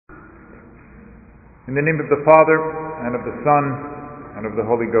In the name of the Father, and of the Son, and of the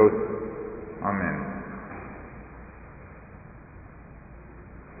Holy Ghost. Amen.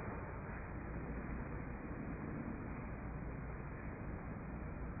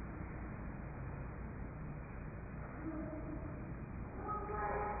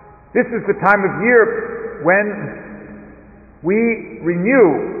 This is the time of year when we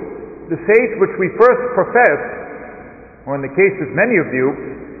renew the faith which we first professed, or in the case of many of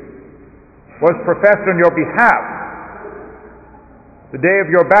you, was professed on your behalf, the day of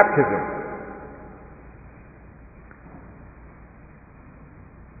your baptism.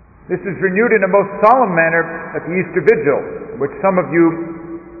 This is renewed in a most solemn manner at the Easter Vigil, in which some of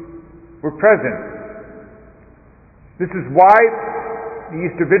you were present. This is why the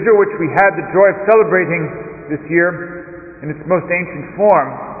Easter Vigil, which we had the joy of celebrating this year in its most ancient form,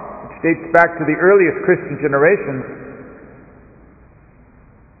 which dates back to the earliest Christian generations,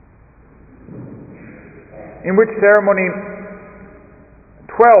 in which ceremony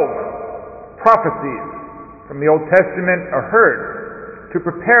 12 prophecies from the Old Testament are heard to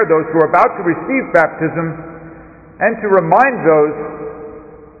prepare those who are about to receive baptism and to remind those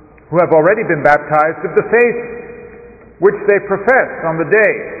who have already been baptized of the faith which they professed on the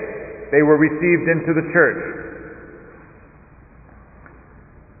day they were received into the church.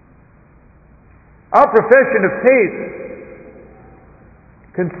 Our profession of faith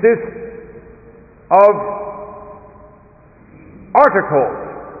consists of articles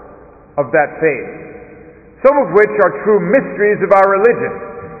of that faith, some of which are true mysteries of our religion,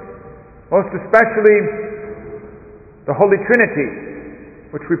 most especially the Holy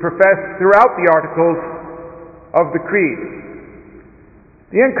Trinity, which we profess throughout the articles of the Creed.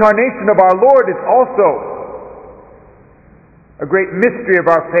 The incarnation of our Lord is also a great mystery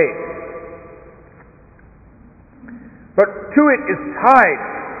of our faith. But to it is tied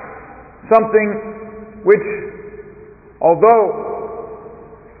something which, although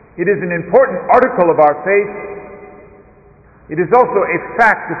it is an important article of our faith, it is also a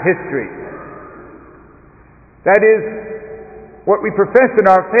fact of history. That is, what we profess in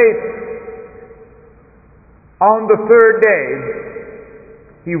our faith, on the third day,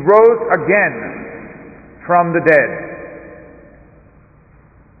 He rose again from the dead.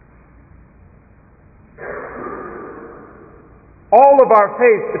 All of our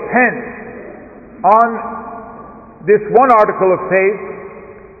faith depends on this one article of faith,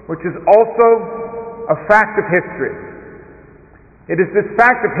 which is also a fact of history. It is this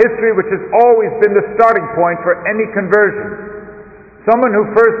fact of history which has always been the starting point for any conversion. Someone who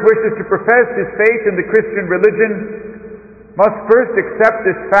first wishes to profess his faith in the Christian religion must first accept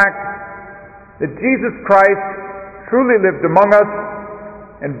this fact that Jesus Christ truly lived among us,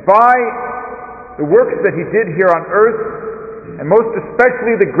 and by the works that He did here on earth, and most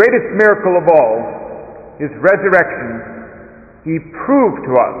especially the greatest miracle of all, His resurrection, He proved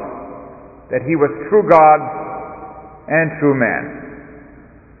to us that He was true God and true man.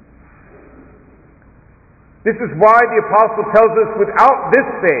 This is why the Apostle tells us, without this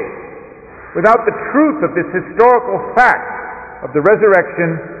faith, without the truth of this historical fact of the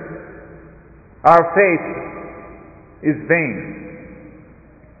resurrection, our faith is vain.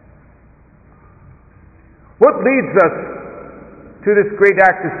 What leads us to this great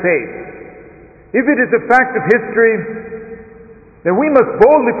act of faith? If it is a fact of history, then we must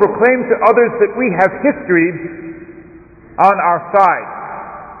boldly proclaim to others that we have history on our side.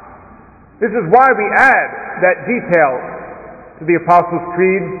 This is why we add that detail to the Apostles'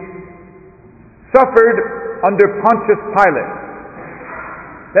 Creed: suffered under Pontius Pilate.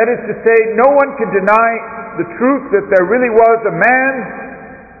 That is to say, no one can deny the truth that there really was a man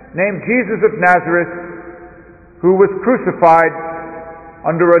named Jesus of Nazareth who was crucified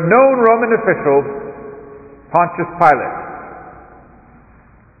under a known Roman official, Pontius Pilate.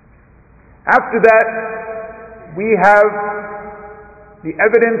 After that, we have the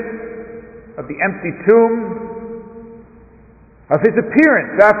evidence of the empty tomb, of His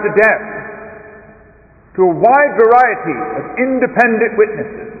appearance after death to a wide variety of independent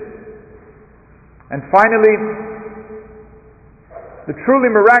witnesses, and finally, the truly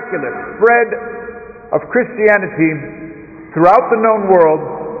miraculous spread of Christianity throughout the known world,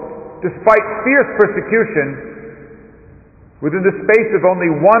 despite fierce persecution, within the space of only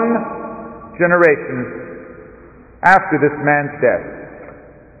one generation after this man's death.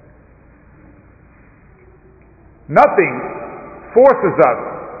 Nothing forces us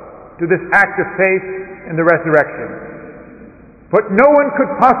to this act of faith in the resurrection, but no one could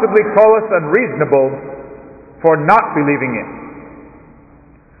possibly call us unreasonable for not believing it.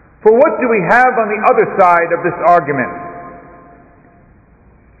 For what do we have on the other side of this argument?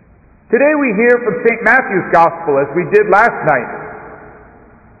 Today we hear from St. Matthew's Gospel, as we did last night.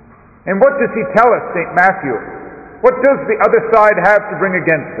 And what does he tell us, St. Matthew? What does the other side have to bring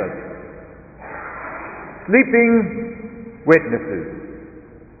against us? Sleeping witnesses.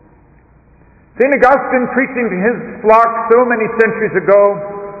 St. Augustine, preaching to his flock so many centuries ago,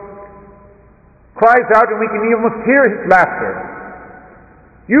 cries out, and we can almost hear his laughter.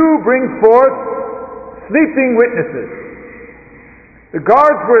 You bring forth sleeping witnesses. The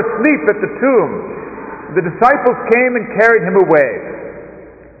guards were asleep at the tomb. The disciples came and carried him away.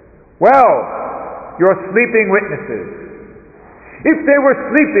 Well, you're sleeping witnesses. If they were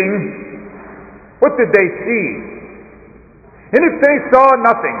sleeping, what did they see? And if they saw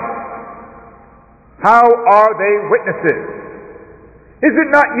nothing, how are they witnesses? Is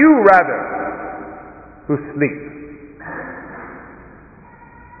it not you, rather, who sleep?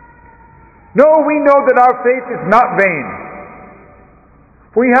 No, we know that our faith is not vain.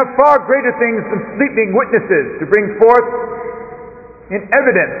 We have far greater things than sleeping witnesses to bring forth in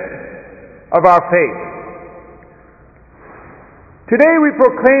evidence of our faith. Today we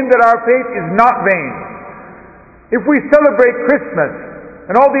proclaim that our faith is not vain. If we celebrate Christmas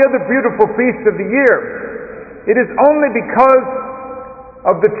and all the other beautiful feasts of the year, it is only because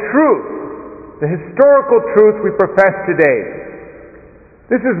of the truth, the historical truth we profess today.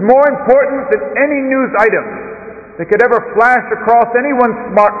 This is more important than any news item that could ever flash across anyone's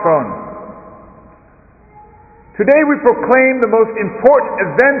smartphone. Today we proclaim the most important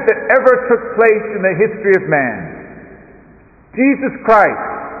event that ever took place in the history of man. Jesus Christ,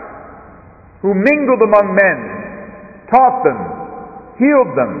 who mingled among men, taught them,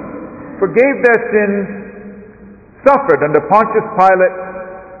 healed them, forgave their sins, suffered under Pontius Pilate,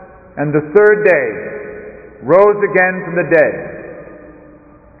 and the third day rose again from the dead.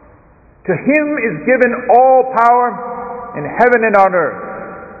 To him is given all power in heaven and on earth.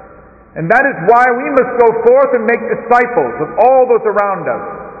 And that is why we must go forth and make disciples of all those around us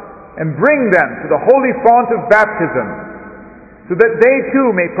and bring them to the holy font of baptism, so that they too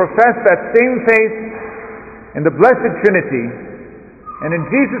may profess that same faith in the Blessed Trinity and in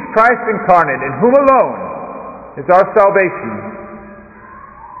Jesus Christ incarnate, in whom alone is our salvation.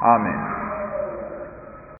 Amen.